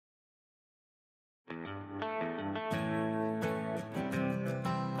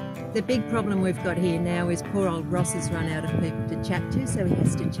The big problem we've got here now is poor old Ross has run out of people to chat to, so he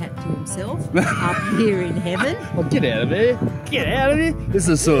has to chat to himself up here in heaven. Oh, get out of there. Get out of there. This is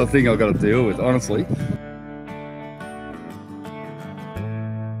the sort of thing I've got to deal with, honestly.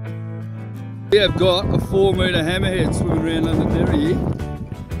 We have got a 4-metre hammerhead swimming around under Derry here.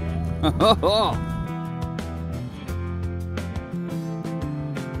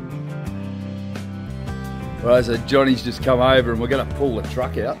 Right, so Johnny's just come over and we're going to pull the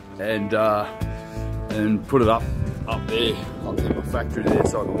truck out and put it up there, up in my factory there,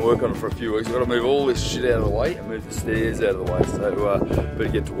 so I can work on it for a few weeks. We've got to move all this shit out of the way and move the stairs out of the way, so better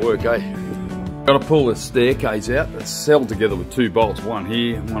get to work, eh? Got to pull the staircase out. It's held together with 2 bolts, one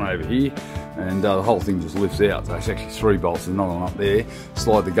here and one over here, and the whole thing just lifts out. So it's actually 3 bolts, there's another one up there.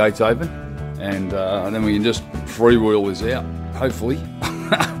 Slide the gates open, and then we can just freewheel this out, hopefully.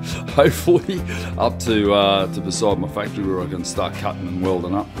 Hopefully up to beside my factory where I can start cutting and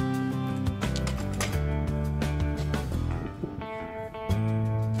welding up.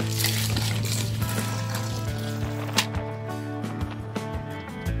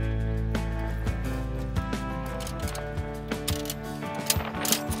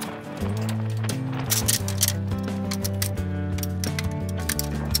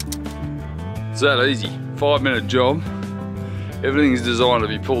 It's that easy, 5-minute job. Everything's designed to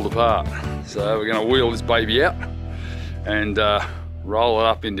be pulled apart. So we're gonna wheel this baby out and roll it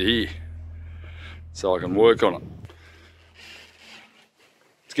up into here so I can work on it.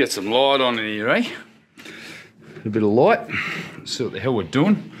 Let's get some light on in here, eh? A bit of light, see what the hell we're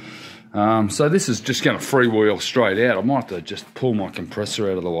doing. So this is just gonna freewheel straight out. I might have to just pull my compressor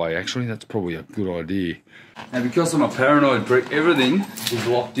out of the way, actually. That's probably a good idea. Now, because I'm a paranoid prick, everything is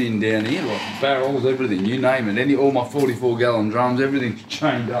locked in down here, like barrels, everything, you name it. All my 44-gallon drums, everything's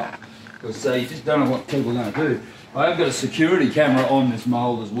chained up. Because you just don't know what people are going to do. I have got a security camera on this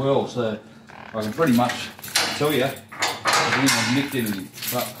mould as well, so I can pretty much tell you if anyone's nicked anything.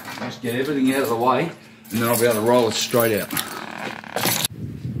 But I'll just get everything out of the way, and then I'll be able to roll it straight out.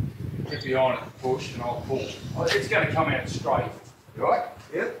 Get behind it, push, and I'll pull. It's going to come out straight. You alright?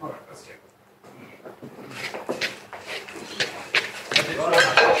 Yeah? Alright, let's go.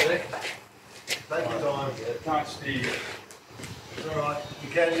 Take your time. Can't steer. It's alright, you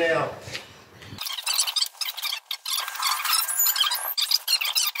can now.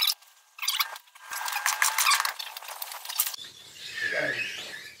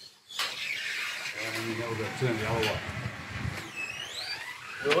 And then we've got to turn the other way.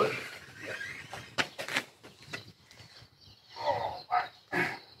 Do it?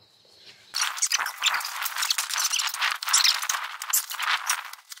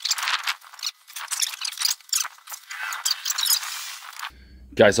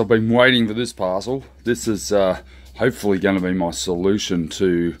 Okay, so I've been waiting for this parcel. This is hopefully going to be my solution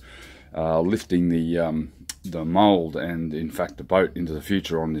to lifting the mould and, in fact, the boat into the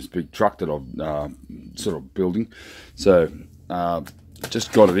future on this big truck that I'm sort of building. So,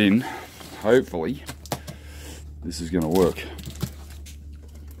 just got it in. Hopefully, this is going to work.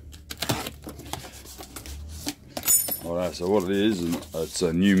 Alright, so what it is, it's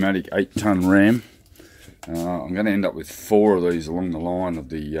a pneumatic 8-ton ram. I'm going to end up with 4 of these along the line of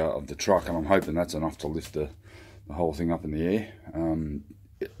the truck, and I'm hoping that's enough to lift the whole thing up in the air.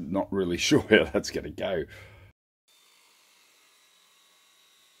 Not really sure how that's going to go.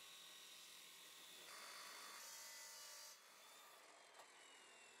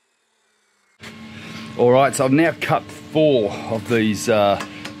 Alright, so I've now cut 4 of these sort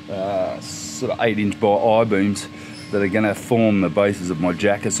of 8-inch by I-beams that are going to form the bases of my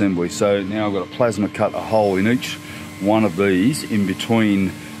jack assembly. So now I've got to plasma cut a hole in each one of these in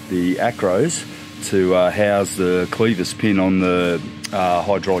between the acros to house the clevis pin on the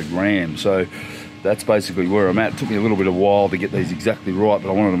hydraulic ram. So that's basically where I'm at. It took me a little bit of while to get these exactly right, but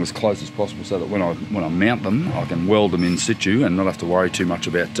I wanted them as close as possible so that when I mount them, I can weld them in situ and not have to worry too much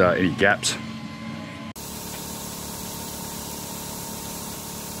about any gaps.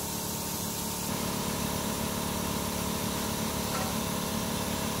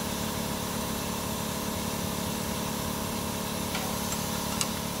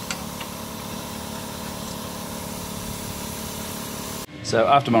 So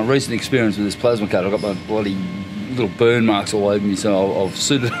after my recent experience with this plasma cut, I've got my bloody little burn marks all over me, so I've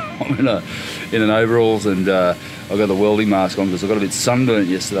suited up in an overalls, and I've got the welding mask on because I got a bit sunburnt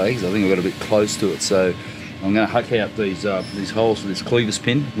yesterday because I think I got a bit close to it. So I'm going to hack out these holes for this clevis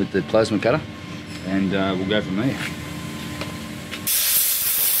pin with the plasma cutter, and we'll go from there.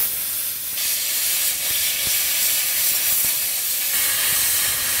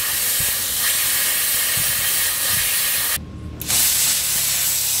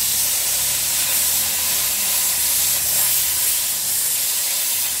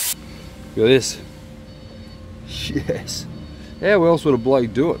 Look at this. Yes. How else would a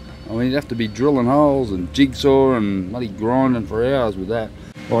bloke do it? I mean, you'd have to be drilling holes and jigsaw and bloody grinding for hours with that.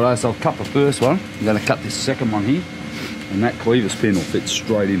 Alright, so I've cut the first one. I'm going to cut this second one here, and that cleaver pin will fit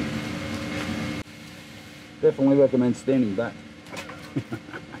straight in. Definitely recommend standing back.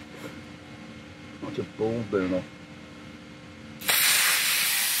 Watch your balls burn off.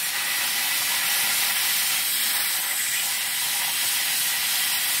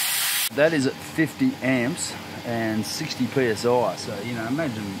 That is at 50 amps and 60 psi. So, you know,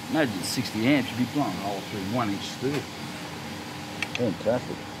 imagine 60 amps, you'd be blowing a hole through 1 inch steel.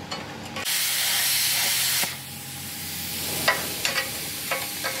 Fantastic.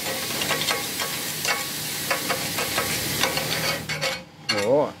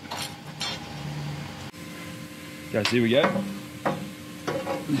 All right. Okay, so here we go.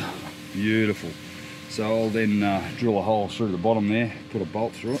 Beautiful. So I'll then drill a hole through the bottom there, put a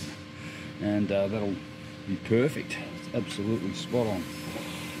bolt through it, and that'll be perfect. It's absolutely spot on.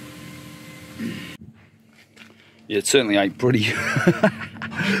 Yeah, it certainly ain't pretty,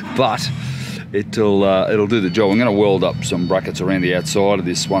 but it'll do the job. I'm going to weld up some brackets around the outside of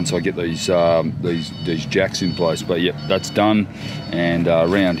this once I get these jacks in place. But yep, that's done. And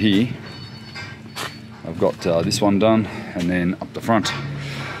around here, I've got this one done, and then up the front,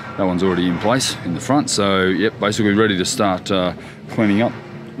 that one's already in place in the front. So yep, basically ready to start cleaning up,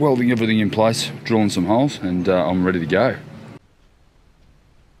 welding everything in place, drilling some holes, and I'm ready to go.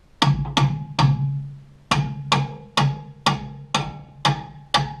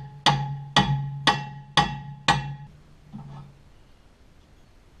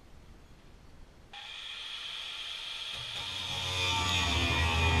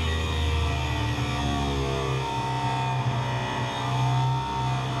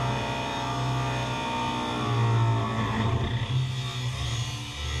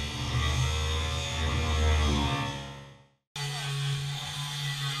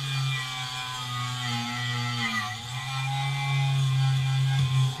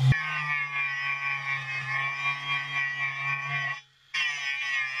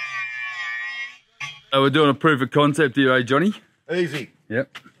 So we're doing a proof of concept here, eh, Johnny? Easy.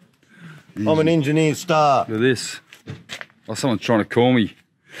 Yep. Easy. I'm an engineer star. Look at this. Oh, someone's trying to call me.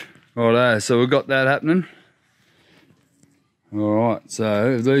 Righto, so we've got that happening. Alright,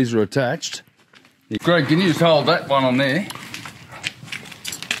 so if these are attached. Greg, can you just hold that one on there?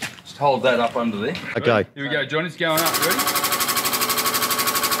 Just hold that up under there. Okay. Ready? Here we go, Johnny, it's going up. Ready?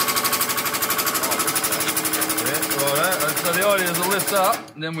 Yeah, righto. So the idea is it lifts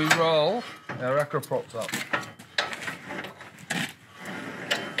up, and then we roll our acro props up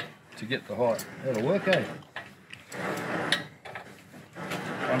to get the height. That'll work, eh?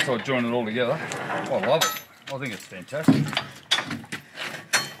 Once I join it all together, I love it. I think it's fantastic.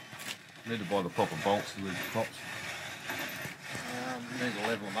 Need to buy the proper bolts to these props. You need to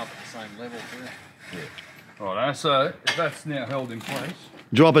level them up at the same level too. Yeah. Righto, so if that's now held in place,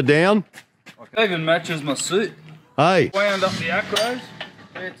 Drop it down. it even matches my suit. Hey. Wound up the acros,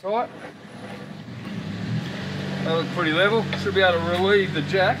 there tight. That looks pretty level. Should be able to relieve the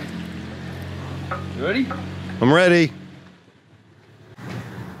jack. You ready? I'm ready.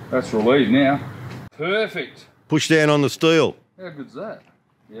 That's relieved now. Perfect. Push down on the steel. How good's that?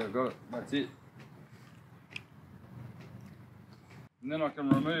 Yeah, I've got it. That's it. And then I can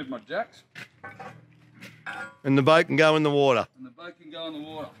remove my jacks. And the boat can go in the water. And the boat can go in the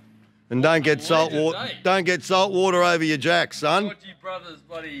water. And don't get salt water. Don't get salt water over your jacks, son. Dodgy Brothers,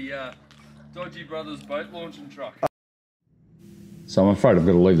 buddy. Dodgy Brothers boat launching truck. So I'm afraid I've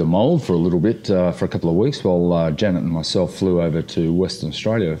got to leave the mould for a little bit, for a couple of weeks, while Janet and myself flew over to Western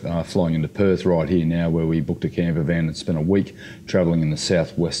Australia, flying into Perth right here now, where we booked a camper van and spent a week travelling in the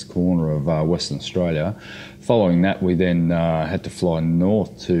southwest corner of Western Australia. Following that, we then had to fly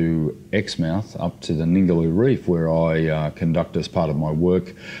north to Exmouth, up to the Ningaloo Reef, where I conduct, as part of my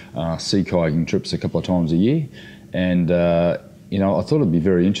work, sea kayaking trips a couple of times a year. And you know, I thought it'd be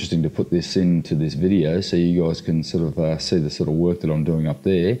very interesting to put this into this video so you guys can sort of see the sort of work that I'm doing up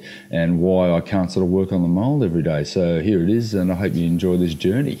there and why I can't sort of work on the mould every day. So here it is, and I hope you enjoy this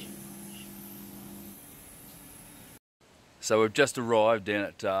journey. So we've just arrived down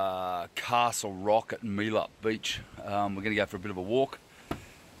at Castle Rock at Meelup Beach. We're going to go for a bit of a walk.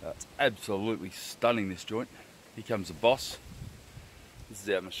 It's absolutely stunning, this joint. Here comes the boss. This is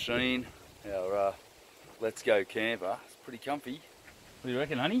our machine, our Let's Go camper. It's pretty comfy. What do you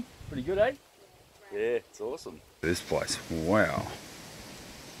reckon, honey? Pretty good, eh? Yeah, it's awesome. This place, wow.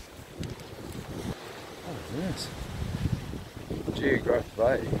 Oh, yes. Geograph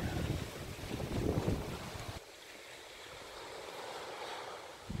Bay.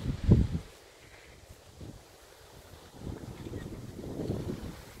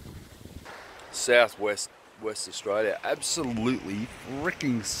 southwest West Australia. Absolutely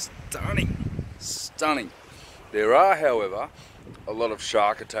freaking stunning. Stunning. There are, however, a lot of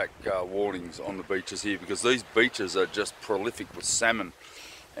shark attack warnings on the beaches here, because these beaches are just prolific with salmon,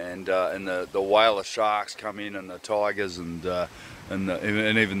 and the whaler sharks come in, and the tigers, and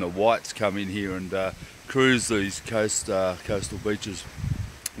even the whites come in here and cruise these coastal beaches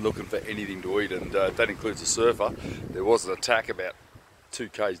looking for anything to eat, and that includes a surfer. There was an attack about 2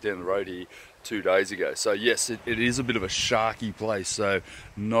 k's down the road here 2 days ago. So yes, it is a bit of a sharky place, so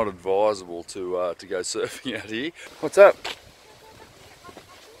not advisable to go surfing out here. What's up?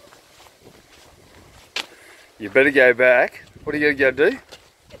 You better go back. What are you going to go do?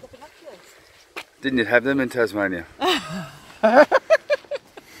 Get the binoculars. Didn't you have them in Tasmania?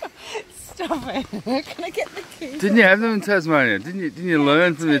 Stop it. Can I get the keys? Didn't you have them in Tasmania? Didn't you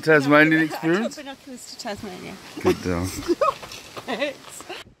learn from your Tasmanian I experience? took binoculars to Tasmania. Good deal.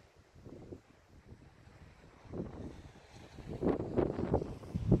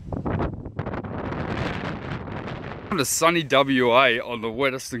 To sunny WA on the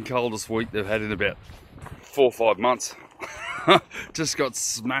wettest and coldest week they've had in about 4 or 5 months. Just got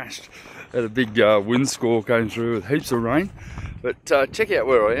smashed. Had a big wind squall came through with heaps of rain. But check out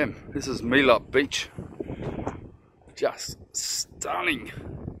where I am. This is Meelup Beach. Just stunning.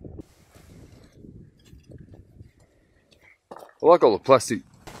 I like all the plastic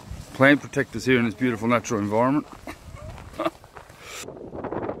plant protectors here in this beautiful natural environment.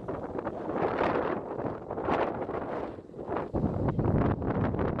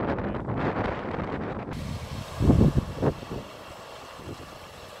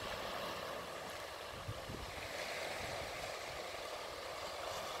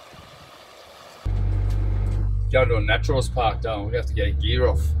 Going to a naturalist park, don't we? We have to get gear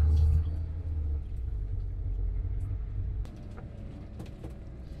off.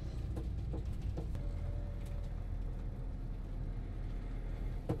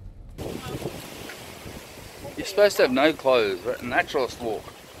 You're supposed to have no clothes, but a naturalist walk.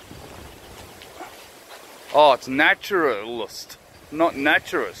 Oh, it's naturalist, not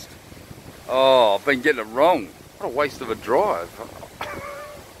naturist. Oh, I've been getting it wrong. What a waste of a drive.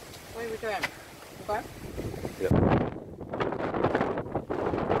 Where are we going? Okay. Yep.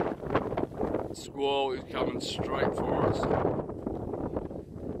 Squall is coming straight for us.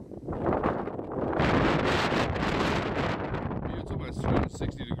 Yeah, it's almost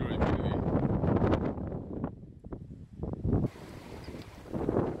 360 degree view here.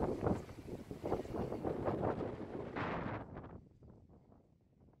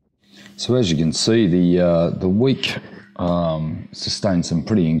 So as you can see, the week sustained some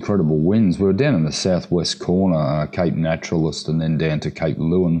pretty incredible winds. We were down in the southwest corner, Cape Naturalist, and then down to Cape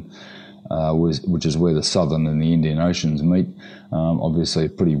Lewin, which is where the Southern and the Indian Oceans meet. Obviously a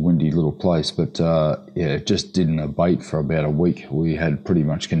pretty windy little place, but yeah, it just didn't abate for about a week. We had pretty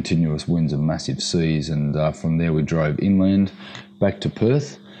much continuous winds and massive seas, and from there we drove inland back to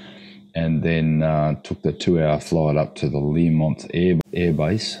Perth, and then took the 2-hour flight up to the Learmonth Air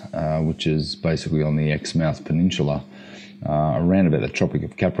Base, which is basically on the Exmouth Peninsula, around about the Tropic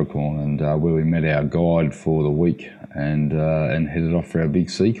of Capricorn, and where we met our guide for the week, and headed off for our big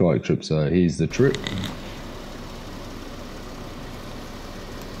sea kayak trip. So here's the trip.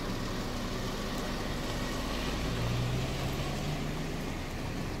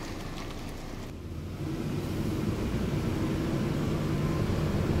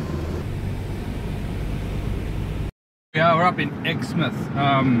 Yeah, we're up in Exmouth,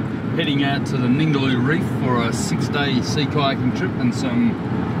 heading out to the Ningaloo Reef for a 6-day sea kayaking trip and some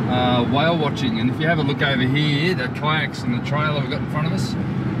whale watching. And if you have a look over here, the kayaks and the trailer we've got in front of us,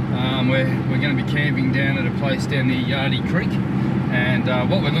 we're going to be camping down at a place down near Yardie Creek. And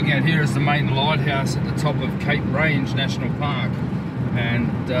what we're looking at here is the main lighthouse at the top of Cape Range National Park.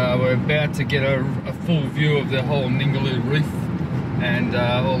 And we're about to get a full view of the whole Ningaloo Reef and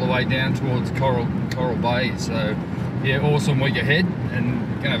all the way down towards Coral Bay. So yeah, awesome week ahead, and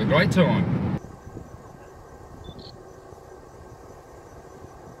gonna have a great time.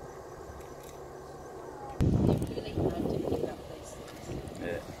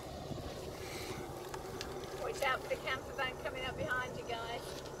 Yeah. Watch out for the camper van coming up behind you guys.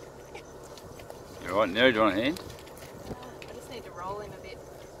 You alright now? Do you want a hand? I just need to roll him a bit.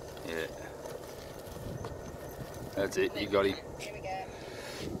 Yeah. That's it, you got him. Here we go.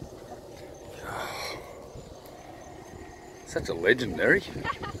 Such a legendary.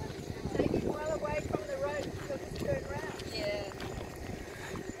 Take it well away from the road so it's going round. Yeah.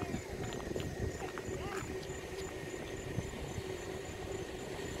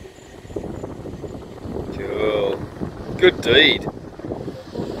 Cool. Good deed.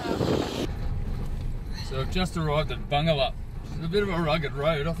 So I've just arrived at Bungalup. It's a bit of a rugged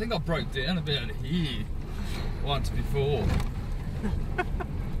road. I think I broke down about here once before.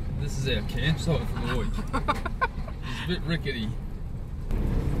 This is our campsite for the week. It's a bit rickety.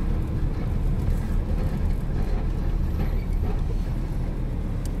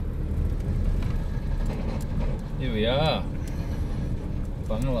 Here we are,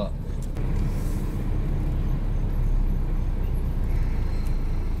 Bungalup.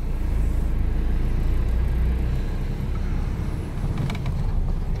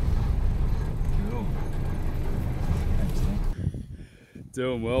 Cool.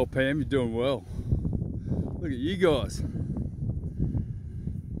 Doing well, Pam, you're doing well. Look at you guys.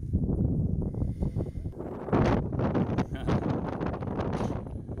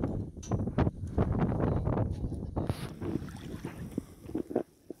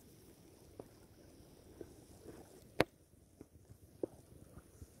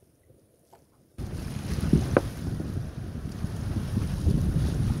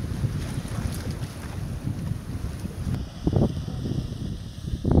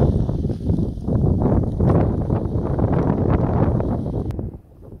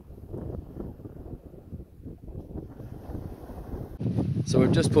 So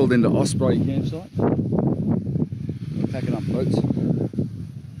we've just pulled into Osprey campsite. We're packing up boats. We're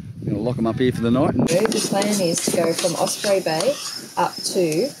going to lock them up here for the night. The plan is to go from Osprey Bay up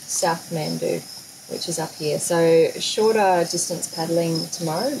to South Mandu, which is up here. So shorter distance paddling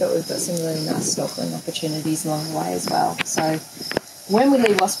tomorrow, but we've got some really nice snorkeling opportunities along the way as well. So when we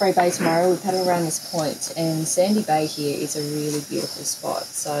leave Osprey Bay tomorrow, we paddle around this point, and Sandy Bay here is a really beautiful spot.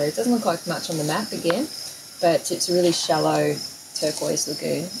 So it doesn't look like much on the map again, but it's a really shallow turquoise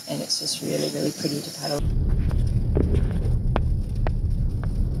lagoon, and it's just really, really pretty to paddle.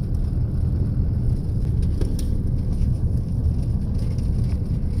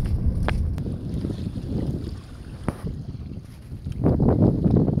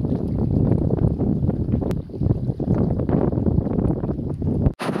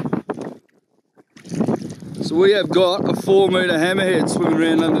 So we have got a 4-metre hammerhead swimming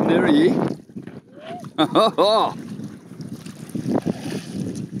around under Nerry here.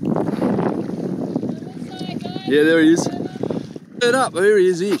 Yeah, there he is. Get up, there he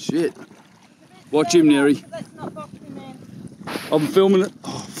is here, shit. Watch him, Nerry. Let's not box him, man. I'm filming it.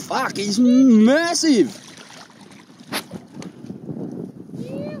 Oh, fuck, he's massive.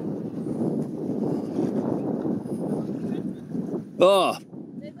 Oh,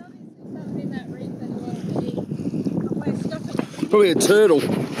 There's obviously something in that reef that you want to eat. Oh, wait, stop it. probably a turtle.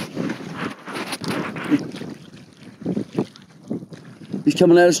 He's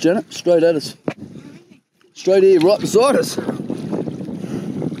coming at us, Janet. Straight at us. Straight here, right beside us.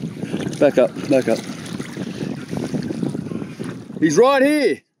 Back up, back up. He's right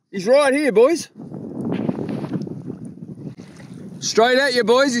here. He's right here, boys. Straight at you,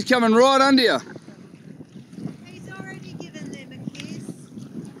 boys. He's coming right under you. He's already given them a kiss.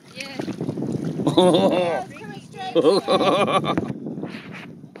 Yeah. Oh. It's coming straight to you.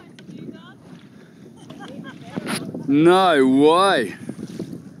 No way.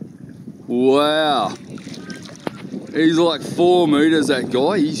 Wow. He's like 4 metres, that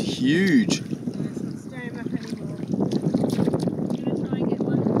guy. He's huge. Let's not stir him up anymore. I'm gonna try and get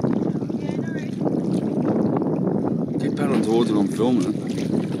one. Yeah, no worries. Keep paddling towards it, I'm filming it.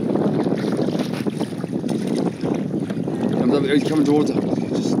 Comes up, he's coming towards it.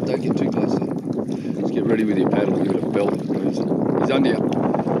 Just don't get too close. Just get ready with your paddle. Give it a belt. He's under you.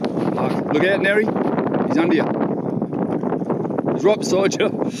 Look out, Nerry. He's under you. He's right beside you.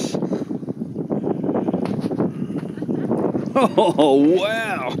 Oh,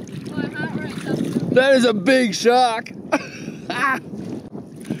 wow. My heart rate's up. That is a big shark.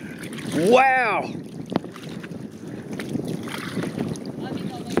 Wow.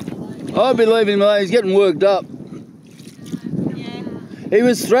 I'll be leaving him alone. He's getting worked up. Yeah. He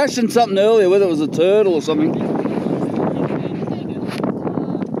was thrashing something earlier, whether it was a turtle or something.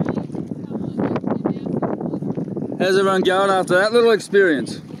 How's everyone going after that little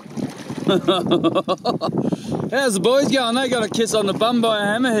experience? How's the boys going? They got a kiss on the bum by a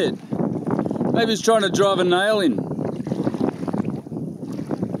hammerhead. Maybe he's trying to drive a nail in.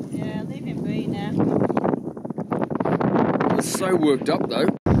 Yeah, leave him be now. He's so worked up though.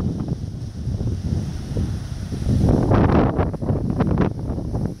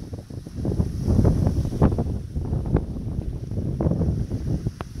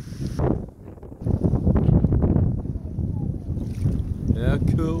 How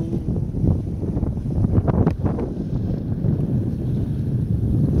cool.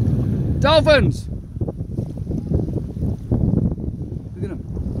 Dolphins! Look at them.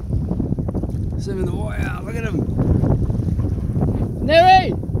 See him in the wire. Look at him.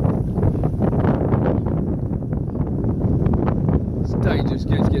 Neri! This day just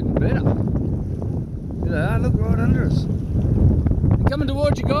keeps getting better. Look right under us. They're coming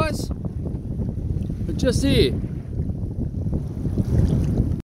towards you guys. But just here.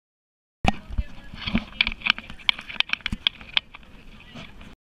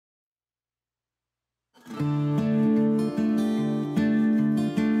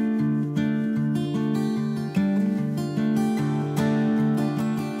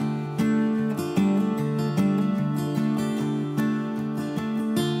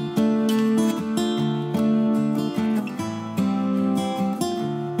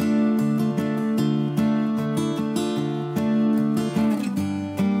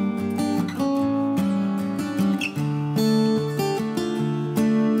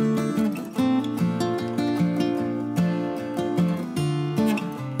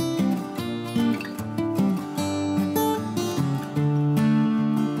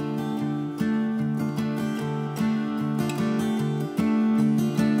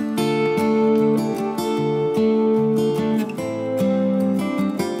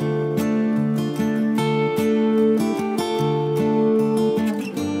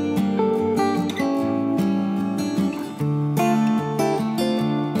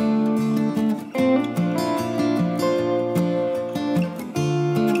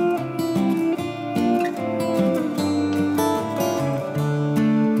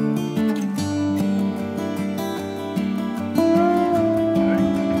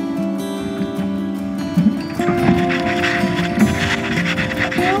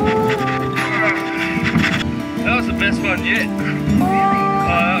 Best one yet. Oh,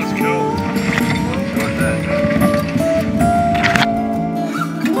 that was cool. Enjoyed that.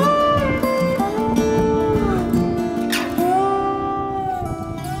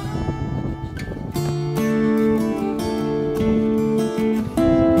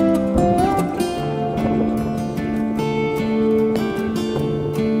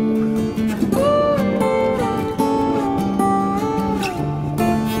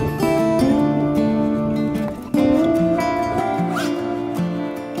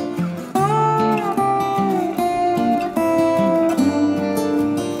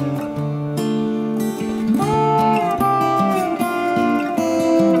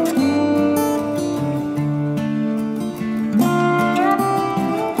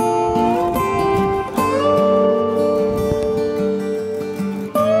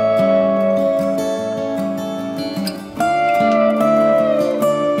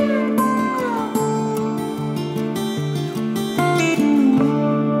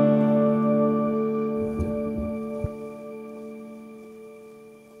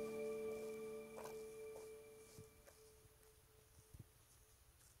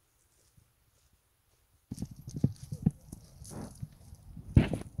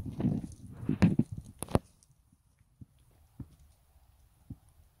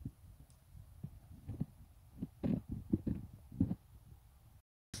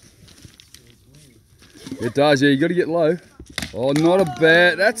 It does, yeah, you got to get low. Oh, that's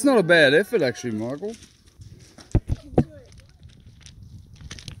not a bad effort actually, Michael.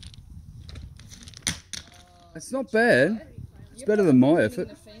 It's not bad. It's better than my effort.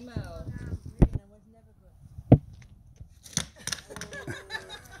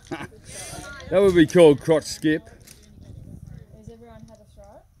 That would be called crotch skip. Has everyone had a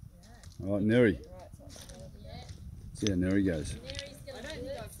throw? All right, Neri. See how Neri goes. I don't think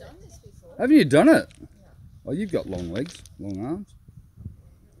I've done this before. Haven't you done it? Oh, you've got long legs, long arms.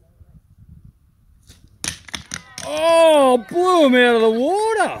 Oh, blew him out of the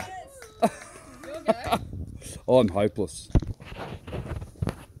water. Your go. Oh, I'm hopeless.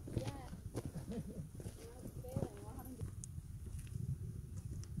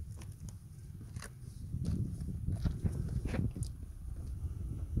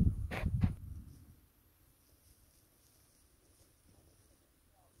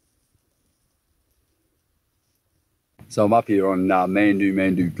 So I'm up here on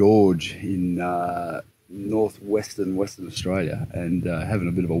Mandu Gorge in northwestern Western Australia, and having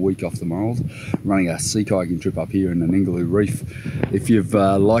a bit of a week off the mould, running a sea kayaking trip up here in the Ningaloo Reef. If you've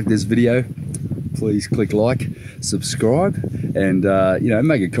liked this video, please click like, subscribe, and you know,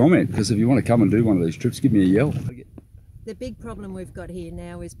 make a comment, because if you want to come and do one of these trips, give me a yell. The big problem we've got here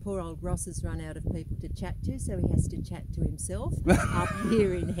now is poor old Ross has run out of people to chat to, so he has to chat to himself up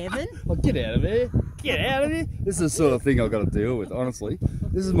here in heaven. Oh, get out of there. Get out of there. This is the sort of thing I've got to deal with, honestly.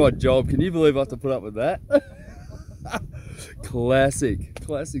 This is my job. Can you believe I have to put up with that?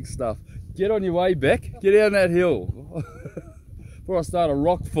 Classic stuff. Get on your way, Beck. Get down that hill before I start a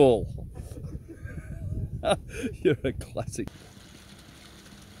rock fall. You're a classic.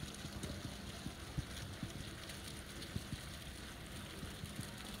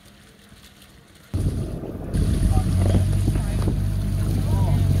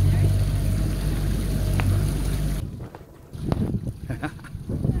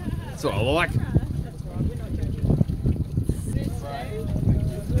 That's what I like.